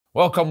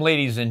Welcome,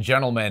 ladies and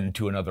gentlemen,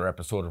 to another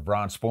episode of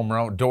Ron Spomer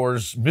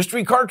Outdoors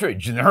Mystery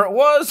Cartridge. And there it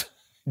was.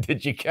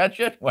 Did you catch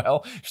it?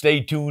 Well, stay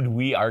tuned.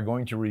 We are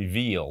going to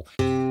reveal.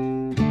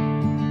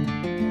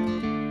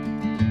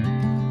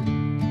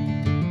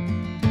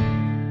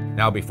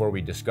 Now, before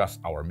we discuss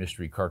our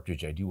mystery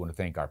cartridge, I do want to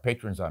thank our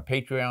patrons on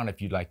Patreon.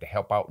 If you'd like to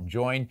help out and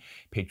join,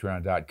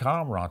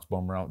 patreon.com, Ron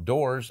Spomer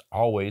Outdoors.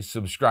 Always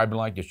subscribe and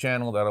like the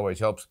channel. That always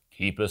helps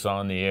keep us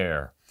on the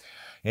air.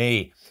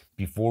 Hey,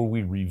 before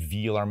we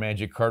reveal our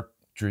magic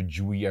cartridge,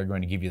 we are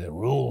going to give you the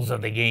rules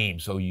of the game,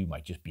 so you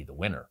might just be the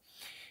winner.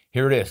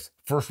 Here it is.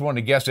 First one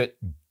to guess it,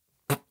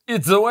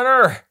 it's the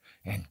winner.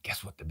 And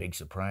guess what the big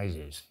surprise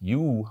is?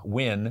 You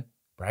win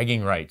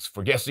bragging rights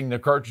for guessing the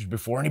cartridge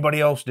before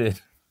anybody else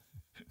did.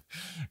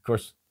 Of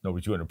course,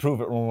 nobody's going to prove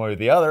it one way or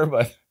the other,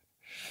 but...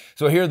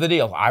 So here's the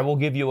deal. I will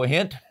give you a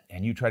hint,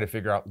 and you try to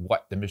figure out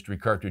what the mystery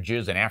cartridge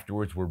is, and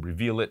afterwards we'll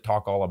reveal it,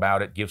 talk all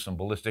about it, give some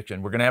ballistics,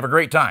 and we're going to have a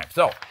great time.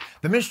 So,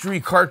 the mystery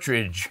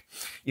cartridge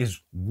is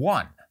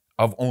one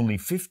of only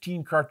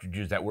 15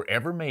 cartridges that were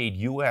ever made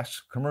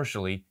U.S.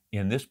 commercially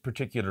in this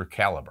particular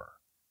caliber.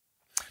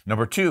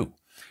 Number two,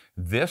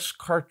 this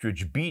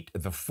cartridge beat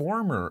the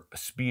former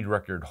speed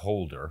record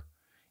holder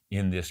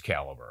in this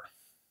caliber.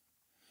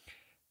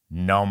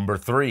 Number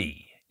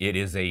three, it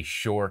is a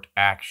short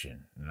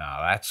action.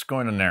 Now that's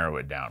going to narrow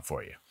it down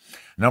for you.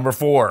 Number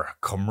four,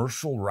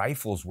 commercial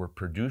rifles were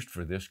produced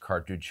for this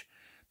cartridge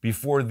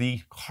before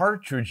the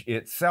cartridge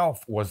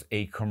itself was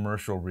a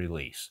commercial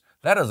release.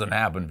 That doesn't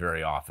happen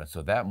very often,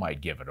 so that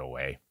might give it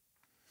away.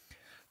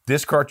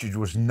 This cartridge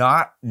was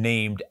not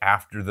named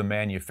after the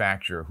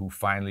manufacturer who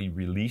finally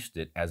released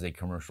it as a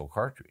commercial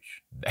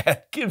cartridge.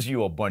 That gives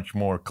you a bunch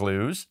more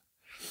clues.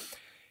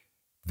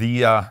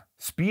 The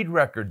speed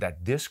record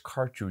that this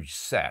cartridge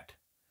set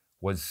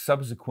was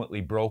subsequently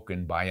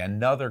broken by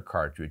another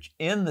cartridge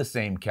in the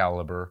same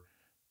caliber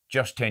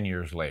just 10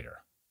 years later.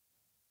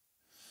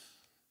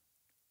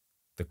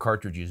 The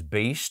cartridge is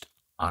based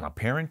on a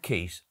parent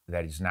case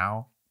that is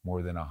now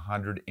more than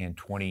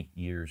 120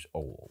 years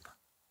old.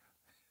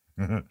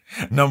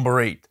 Number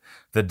eight,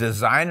 the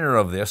designer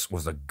of this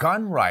was a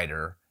gun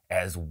rider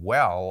as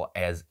well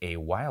as a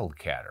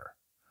wildcatter.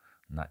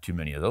 Not too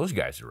many of those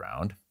guys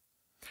around.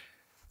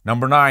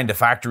 Number nine, the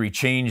factory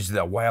changed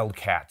the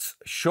Wildcat's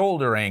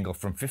shoulder angle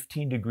from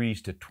 15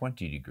 degrees to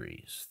 20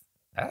 degrees.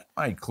 That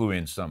might clue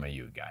in some of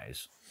you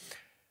guys.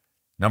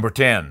 Number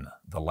 10,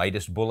 the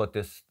lightest bullet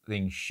this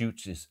thing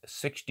shoots is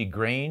 60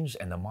 grains,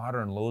 and the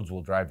modern loads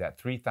will drive that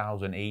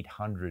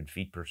 3,800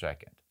 feet per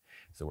second.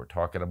 So we're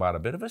talking about a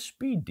bit of a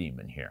speed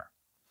demon here.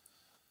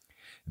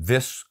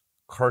 This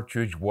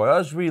cartridge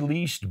was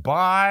released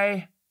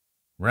by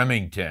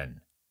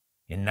Remington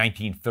in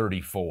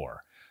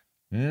 1934.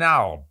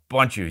 Now, a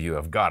bunch of you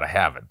have got to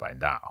have it by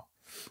now.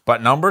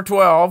 But number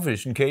 12,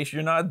 is in case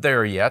you're not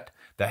there yet,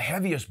 the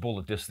heaviest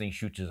bullet this thing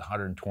shoots is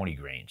 120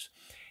 grains.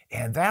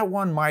 And that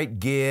one might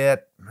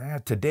get,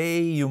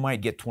 today you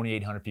might get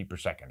 2,800 feet per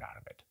second out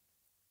of it.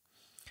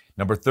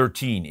 Number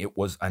 13, it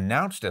was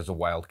announced as a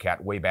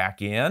Wildcat way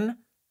back in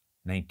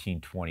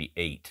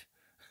 1928.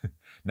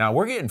 Now,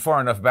 we're getting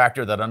far enough back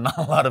there that not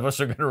a lot of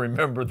us are going to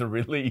remember the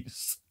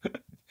release.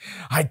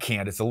 I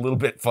can't, it's a little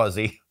bit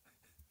fuzzy.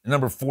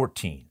 Number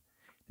 14.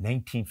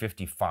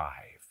 1955,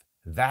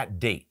 that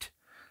date,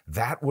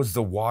 that was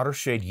the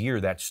watershed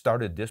year that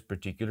started this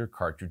particular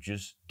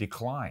cartridge's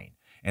decline.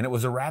 And it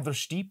was a rather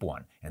steep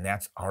one, and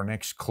that's our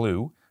next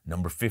clue.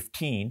 Number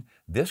 15,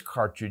 this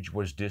cartridge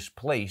was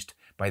displaced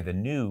by the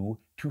new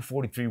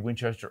 .243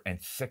 Winchester and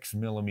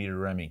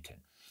 6mm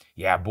Remington.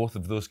 Yeah, both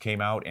of those came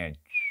out, and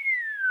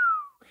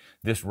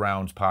this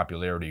round's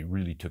popularity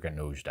really took a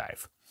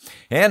nosedive.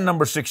 And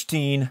number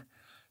 16,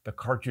 the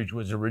cartridge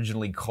was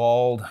originally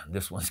called,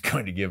 this one's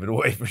going to give it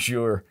away for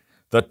sure,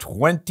 the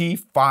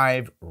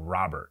 25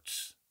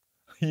 Roberts.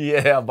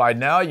 Yeah, by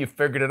now you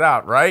figured it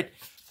out, right?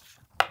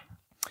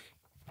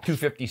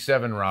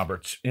 257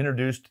 Roberts,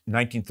 introduced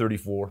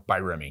 1934 by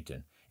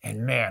Remington.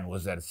 And man,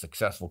 was that a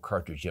successful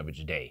cartridge of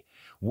its day.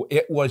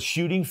 It was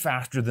shooting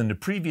faster than the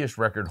previous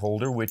record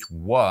holder, which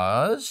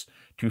was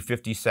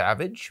 250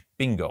 Savage.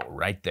 Bingo,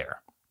 right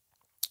there.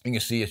 You can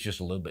see it's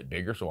just a little bit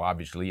bigger, so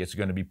obviously it's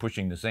going to be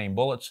pushing the same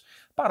bullets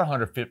about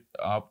 100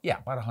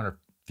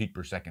 feet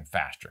per second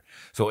faster.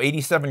 So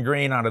 87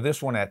 grain out of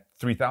this one at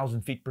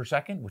 3,000 feet per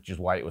second, which is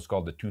why it was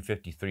called the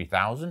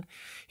 250-3000.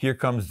 Here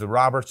comes the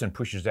Roberts and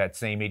pushes that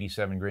same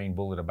 87 grain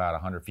bullet about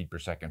 100 feet per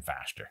second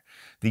faster.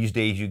 These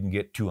days you can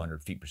get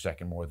 200 feet per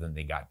second more than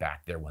they got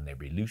back there when they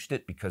released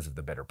it because of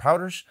the better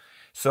powders.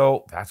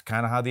 So that's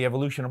kind of how the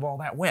evolution of all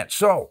that went.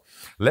 So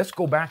let's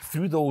go back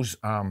through those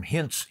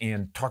hints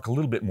and talk a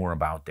little bit more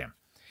about them.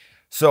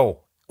 So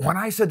when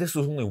I said this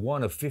was only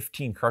one of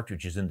 15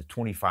 cartridges in the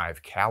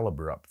 25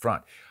 caliber up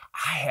front,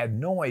 I had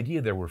no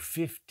idea there were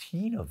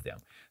 15 of them.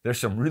 There's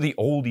some really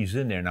oldies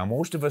in there. Now,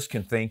 most of us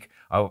can think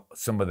of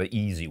some of the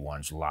easy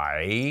ones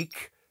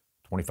like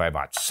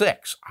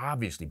 25-06,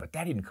 obviously, but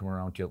that didn't come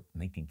around until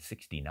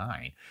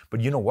 1969.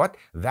 But you know what?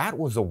 That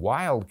was a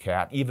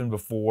Wildcat even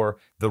before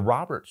the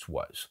Roberts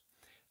was.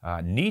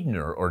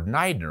 Niedner or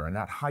Neidner, and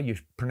not how you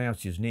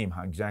pronounce his name,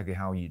 exactly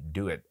how you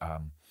do it.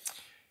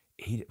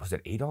 Was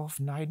it Adolf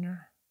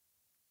Neidner?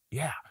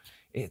 Yeah,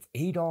 it's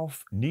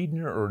Adolf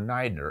Niedner or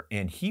Neidner,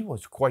 and he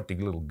was quite the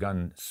little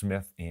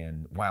gunsmith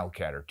and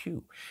wildcatter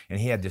too.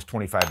 And he had this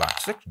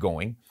 25-06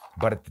 going,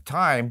 but at the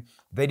time,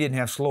 they didn't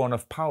have slow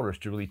enough powders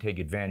to really take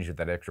advantage of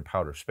that extra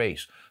powder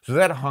space. So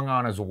that hung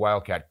on as a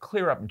wildcat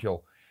clear up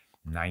until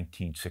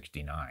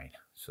 1969.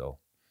 So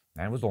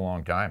that was a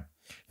long time.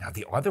 Now,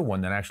 the other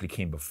one that actually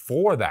came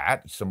before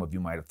that, some of you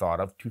might have thought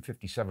of,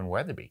 257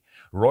 Weatherby.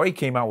 Roy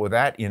came out with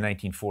that in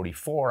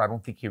 1944. I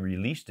don't think he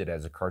released it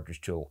as a cartridge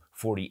till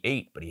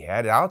 48, but he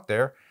had it out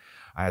there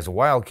as a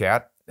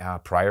wildcat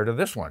prior to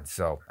this one.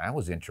 So that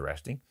was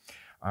interesting.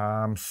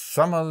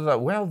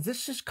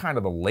 This is kind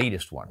of the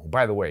latest one.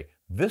 By the way,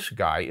 this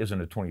guy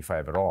isn't a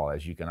 25 at all,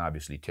 as you can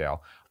obviously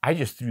tell. I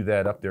just threw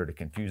that up there to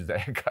confuse the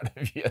heck out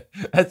of you.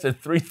 That's a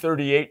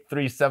 338,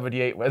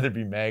 378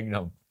 Weatherby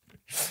Magnum,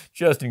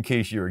 just in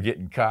case you were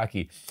getting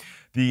cocky.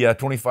 The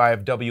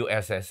 25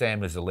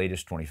 WSSM is the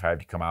latest 25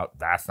 to come out.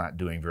 That's not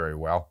doing very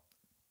well.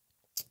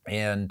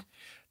 And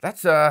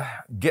that's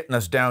getting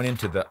us down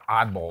into the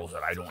oddballs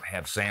that I don't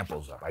have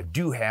samples of. I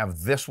do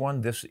have this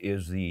one. This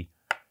is the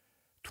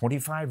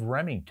 25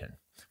 Remington,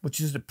 which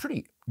is a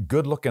pretty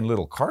good-looking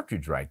little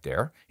cartridge right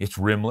there. It's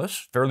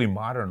rimless, fairly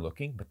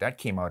modern-looking, but that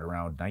came out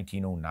around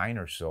 1909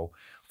 or so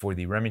for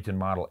the Remington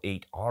Model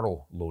 8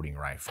 auto-loading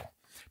rifle.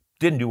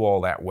 Didn't do all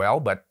that well,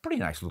 but pretty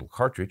nice little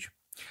cartridge.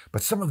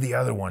 But some of the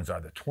other ones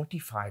are the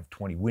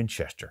 25-20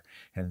 Winchester,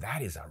 and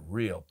that is a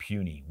real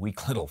puny,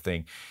 weak little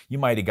thing. You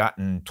might have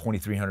gotten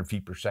 2,300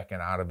 feet per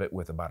second out of it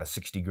with about a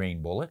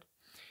 60-grain bullet,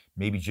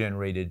 maybe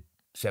generated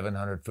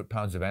 700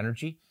 foot-pounds of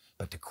energy.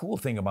 But the cool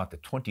thing about the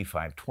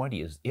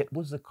 25-20 is it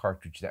was the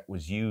cartridge that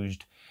was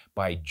used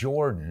by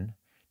Jordan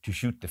to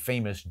shoot the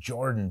famous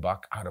Jordan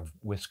buck out of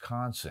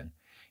Wisconsin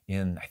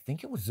in, I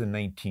think it was the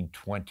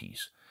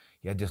 1920s.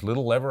 You had this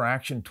little lever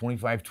action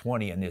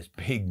 25-20 and this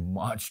big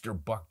monster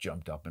buck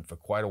jumped up. And for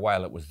quite a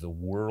while, it was the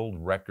world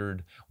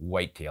record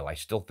whitetail. I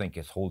still think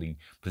it's holding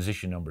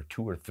position number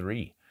 2 or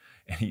 3.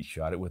 And he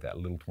shot it with that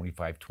little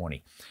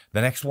 25-20.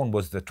 The next one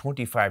was the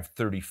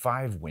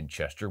 25-35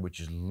 Winchester, which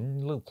is a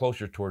little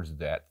closer towards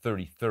that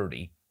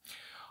 30-30.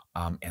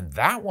 And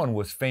that one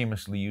was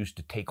famously used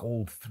to take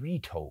old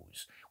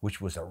three-toes, which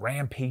was a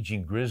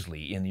rampaging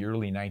grizzly in the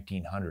early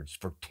 1900s.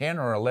 For 10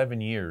 or 11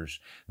 years,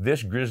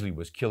 this grizzly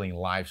was killing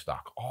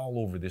livestock all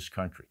over this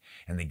country.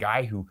 And the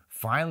guy who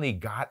finally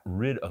got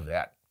rid of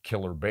that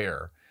killer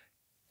bear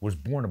was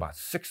born about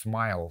 6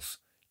 miles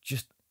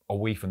just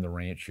away from the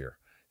ranch here.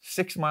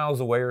 6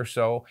 miles away or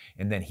so,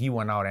 and then he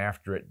went out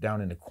after it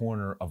down in the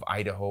corner of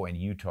Idaho and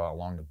Utah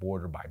along the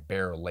border by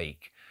Bear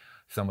Lake.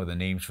 Some of the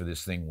names for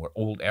this thing were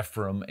Old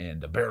Ephraim and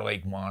the Bear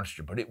Lake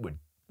Monster, but it would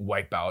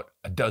wipe out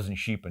a dozen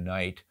sheep a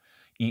night,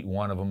 eat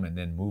one of them, and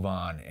then move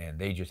on, and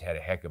they just had a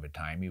heck of a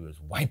time. He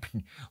was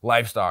wiping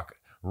livestock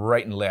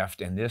right and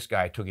left, and this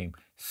guy took him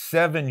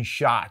 7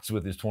 shots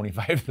with his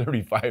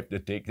 25-35 to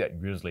take that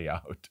grizzly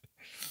out.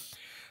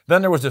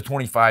 Then there was the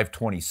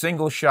 25-20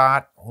 single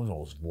shot,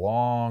 those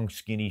long,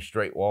 skinny,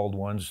 straight-walled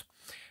ones.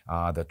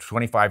 The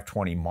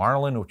 25-20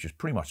 Marlin, which is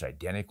pretty much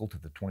identical to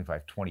the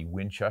 25-20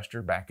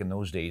 Winchester. Back in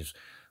those days,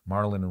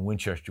 Marlin and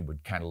Winchester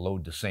would kind of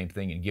load the same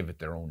thing and give it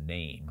their own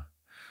name.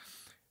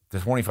 The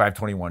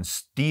 25-21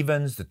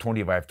 Stevens, the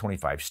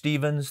 25-25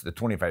 Stevens, the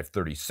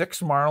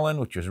 25-36 Marlin,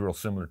 which is real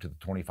similar to the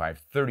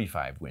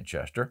 25-35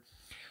 Winchester.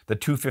 The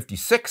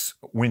 256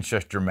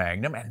 Winchester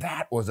Magnum, and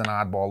that was an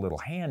oddball little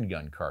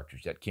handgun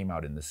cartridge that came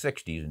out in the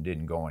 60s and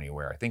didn't go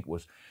anywhere. I think it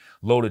was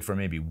loaded for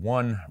maybe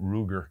 1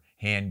 Ruger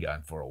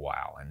handgun for a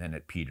while, and then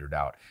it petered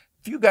out.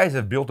 A few guys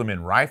have built them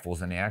in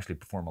rifles, and they actually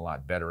perform a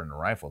lot better in a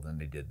rifle than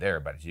they did there,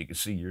 but as you can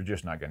see, you're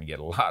just not going to get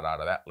a lot out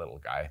of that little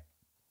guy.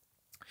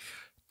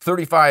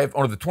 35,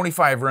 or the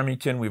 25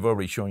 Remington, we've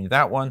already shown you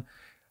that one.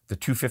 The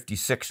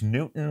 256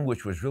 Newton,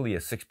 which was really a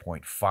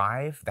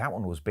 6.5. That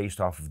one was based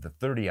off of the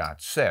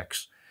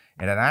 30-06.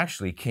 And it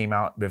actually came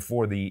out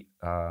before the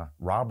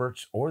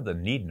Roberts or the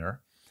Niedner,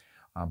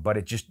 but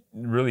it just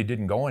really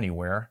didn't go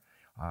anywhere.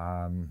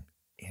 And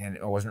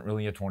it wasn't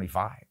really a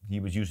 25. He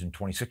was using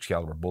 26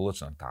 caliber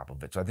bullets on top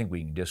of it, so I think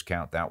we can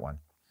discount that one.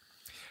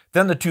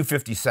 Then the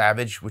 250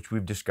 Savage, which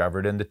we've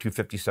discovered, and the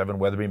 257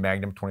 Weatherby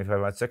Magnum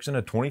 25-06, and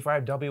a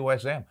 25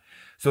 WSM.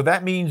 So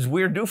that means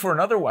we're due for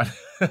another one.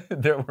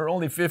 There were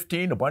only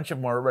 15. A bunch of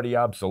them are already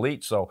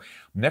obsolete. So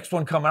next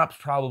one coming up is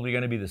probably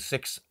going to be the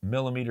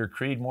 6mm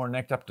Creedmoor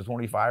necked up to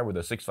 25, or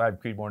the 6.5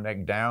 Creedmoor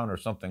neck down, or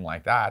something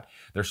like that.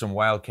 There's some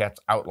Wildcats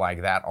out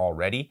like that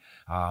already.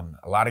 A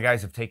lot of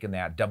guys have taken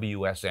that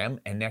WSM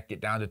and necked it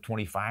down to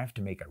 25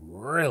 to make a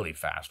really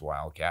fast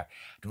Wildcat.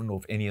 I don't know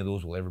if any of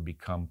those will ever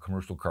become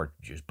commercial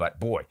cartridges. But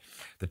boy,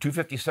 the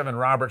 257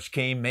 Roberts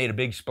came, made a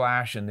big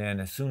splash, and then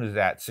as soon as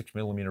that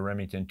 6mm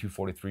Remington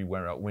 243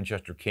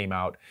 Winchester came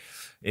out,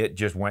 it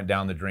just went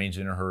down the drains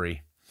in a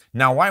hurry.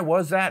 Now, why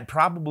was that?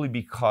 Probably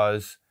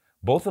because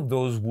both of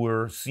those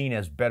were seen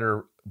as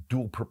better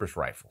dual-purpose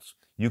rifles.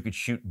 You could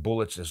shoot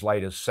bullets as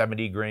light as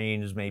 70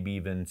 grains, maybe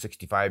even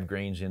 65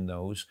 grains in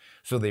those.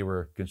 So they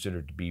were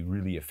considered to be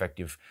really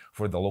effective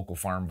for the local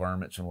farm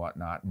varmints and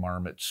whatnot,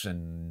 marmots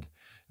and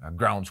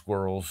ground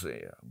squirrels,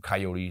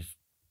 coyotes,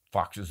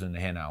 foxes in the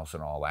hen house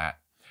and all that.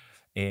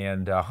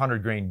 And a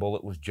 100-grain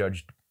bullet was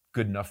judged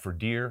good enough for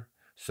deer.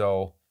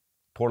 So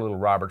poor little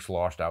Roberts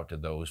lost out to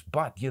those.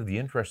 But the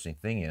interesting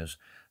thing is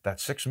that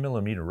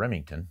 6mm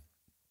Remington,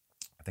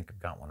 I think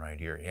I've got one right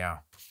here, yeah.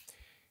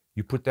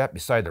 You put that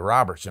beside the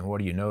Roberts, and what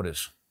do you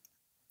notice?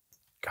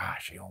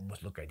 Gosh, they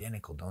almost look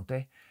identical, don't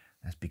they?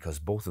 That's because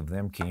both of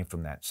them came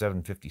from that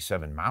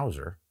 757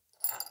 Mauser.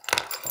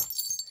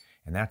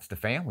 And that's the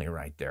family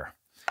right there.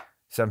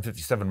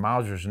 757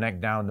 Mauser's neck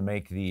down to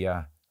make the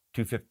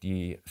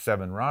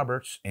 257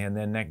 Roberts, and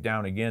then neck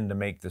down again to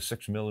make the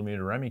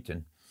 6mm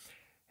Remington.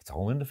 It's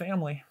all in the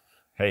family.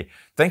 Hey,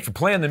 thanks for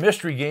playing the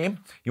mystery game.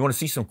 You want to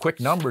see some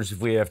quick numbers if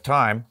we have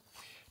time.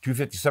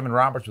 257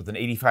 Roberts with an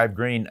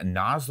 85-grain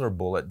Nosler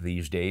bullet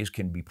these days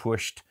can be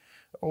pushed,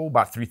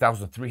 about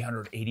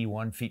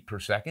 3,381 feet per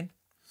second.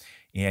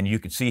 And you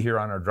can see here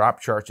on our drop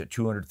charts at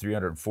 200,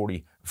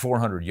 340,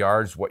 400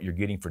 yards what you're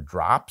getting for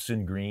drops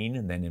in green.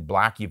 And then in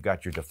black, you've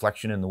got your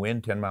deflection in the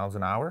wind, 10 miles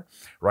an hour,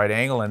 right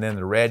angle. And then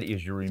the red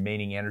is your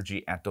remaining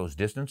energy at those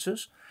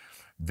distances.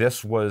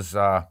 This was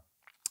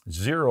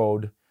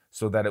zeroed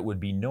so that it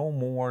would be no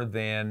more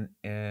than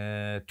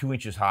 2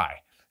 inches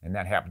high. And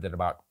that happened at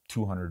about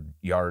 200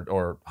 yards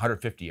or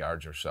 150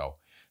 yards or so.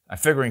 I'm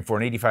figuring for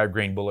an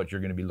 85-grain bullet,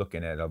 you're going to be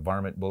looking at a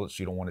varmint bullet,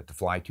 so you don't want it to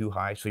fly too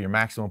high. So your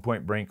maximum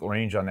point blank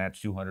range on that's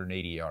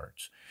 280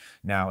 yards.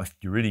 Now, if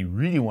you really,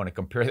 really want to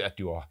compare that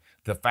to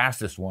the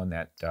fastest one,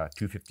 that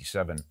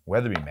 257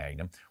 Weatherby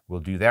Magnum, we'll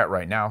do that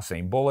right now.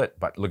 Same bullet,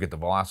 but look at the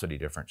velocity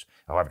difference.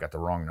 Oh, I've got the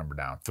wrong number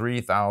down.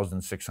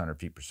 3,600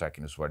 feet per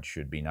second is what it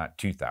should be, not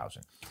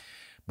 2,000.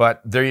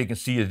 But there you can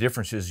see the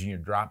differences in your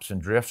drops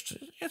and drifts.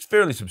 It's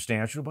fairly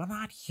substantial, but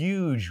not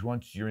huge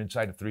once you're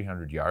inside of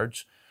 300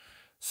 yards.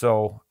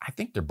 So I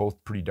think they're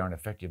both pretty darn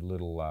effective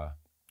little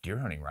deer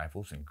hunting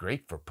rifles and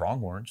great for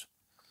pronghorns.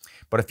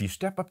 But if you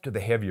step up to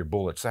the heavier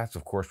bullets, that's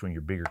of course when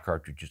your bigger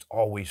cartridges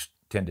always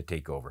tend to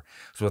take over.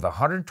 So with a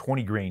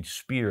 120-grain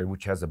spear,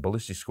 which has a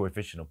ballistics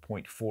coefficient of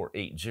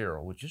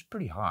 0.480, which is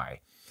pretty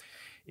high,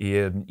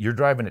 you're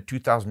driving at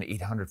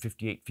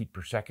 2,858 feet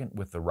per second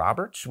with the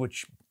Roberts,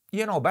 which,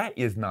 that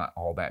is not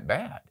all that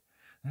bad.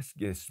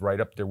 That's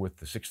right up there with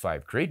the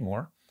 6.5 Creedmoor.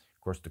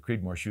 Of course, the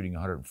Creedmoor shooting a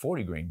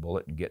 140-grain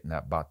bullet and getting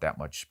about that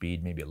much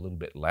speed, maybe a little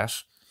bit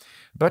less.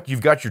 But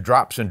you've got your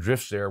drops and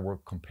drifts there.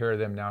 We'll compare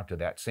them now to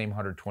that same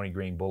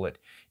 120-grain bullet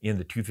in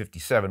the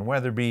 257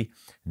 Weatherby.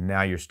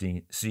 Now you're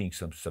seeing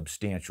some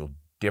substantial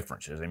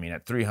differences. I mean,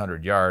 at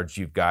 300 yards,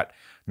 you've got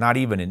not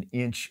even an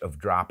inch of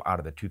drop out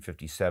of the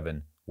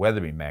 257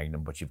 Weatherby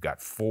Magnum, but you've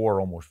got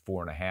almost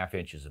 4.5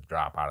 inches of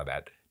drop out of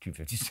that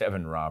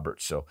 257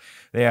 Roberts. So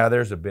yeah,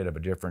 there's a bit of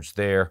a difference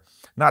there.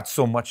 Not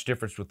so much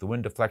difference with the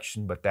wind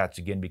deflection, but that's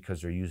again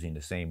because they're using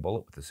the same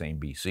bullet with the same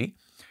BC.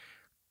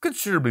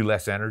 Considerably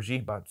less energy,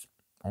 about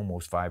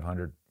almost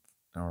 500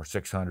 or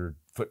 600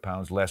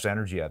 foot-pounds less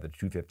energy out of the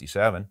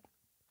 257.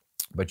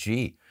 But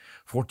gee,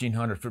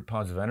 1,400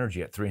 foot-pounds of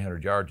energy at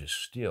 300 yards is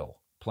still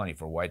plenty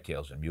for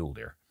whitetails and mule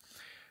deer.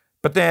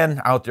 But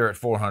then out there at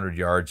 400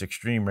 yards,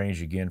 extreme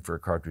range again for a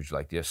cartridge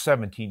like this,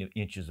 17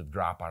 inches of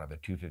drop out of the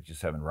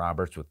 257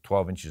 Roberts with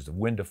 12 inches of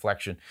wind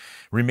deflection.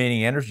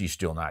 Remaining energy is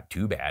still not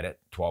too bad at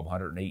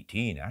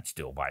 1,218. That's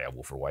still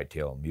viable for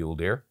whitetail and mule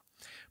deer.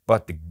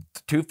 But the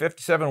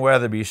 257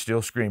 Weatherby is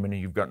still screaming.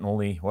 You've got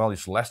only,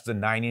 it's less than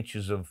 9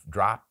 inches of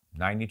drop,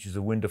 9 inches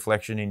of wind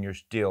deflection, and you're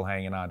still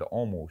hanging on to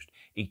almost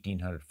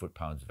 1,800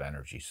 foot-pounds of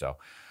energy. So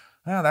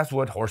that's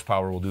what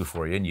horsepower will do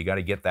for you, and you got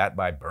to get that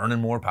by burning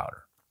more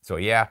powder. So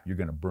yeah, you're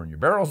going to burn your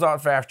barrels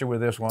out faster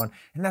with this one,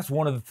 and that's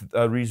one of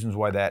the reasons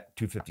why that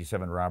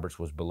 257 Roberts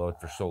was below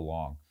for so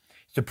long.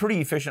 It's a pretty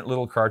efficient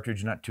little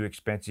cartridge, not too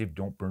expensive,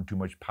 don't burn too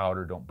much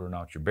powder, don't burn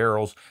out your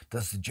barrels,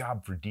 does the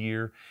job for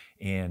deer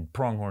and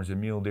pronghorns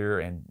and mule deer,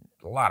 and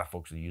a lot of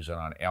folks that use it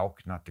on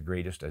elk, not the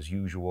greatest as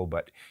usual,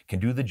 but can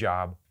do the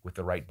job with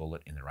the right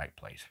bullet in the right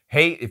place.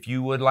 Hey, if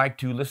you would like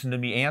to listen to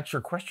me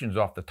answer questions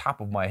off the top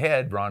of my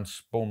head, Ron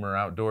Spomer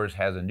Outdoors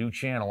has a new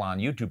channel on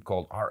YouTube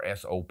called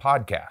RSO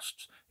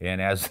Podcasts. And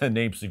as the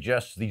name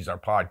suggests, these are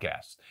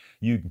podcasts.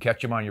 You can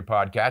catch them on your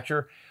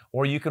podcatcher,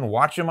 or you can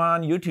watch them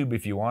on YouTube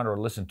if you want, or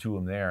listen to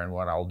them there. And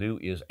what I'll do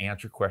is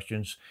answer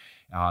questions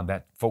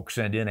that folks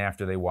send in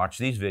after they watch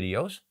these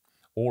videos,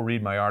 or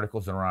read my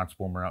articles on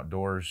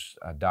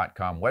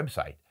RonSpomerOutdoors.com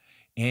website.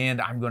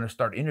 And I'm going to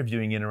start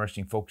interviewing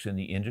interesting folks in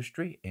the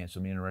industry and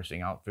some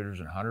interesting outfitters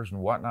and hunters and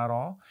whatnot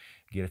all.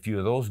 Get a few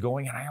of those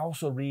going. And I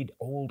also read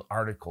old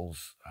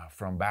articles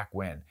from back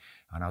when.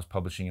 And I was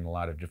publishing in a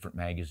lot of different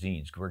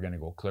magazines. We're going to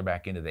go clear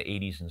back into the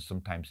 80s and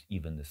sometimes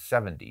even the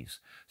 70s.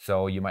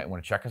 So you might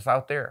want to check us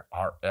out there,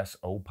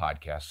 RSO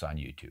Podcasts on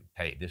YouTube.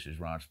 Hey, this is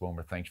Ron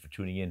Spomer. Thanks for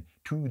tuning in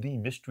to the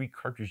mystery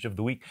cartridge of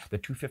the week, the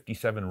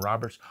 257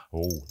 Roberts.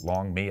 Oh,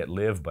 long may it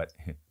live, but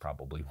it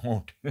probably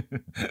won't.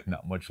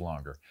 Not much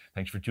longer.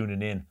 Thanks for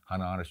tuning in.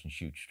 Hunt honest and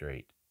shoot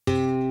straight.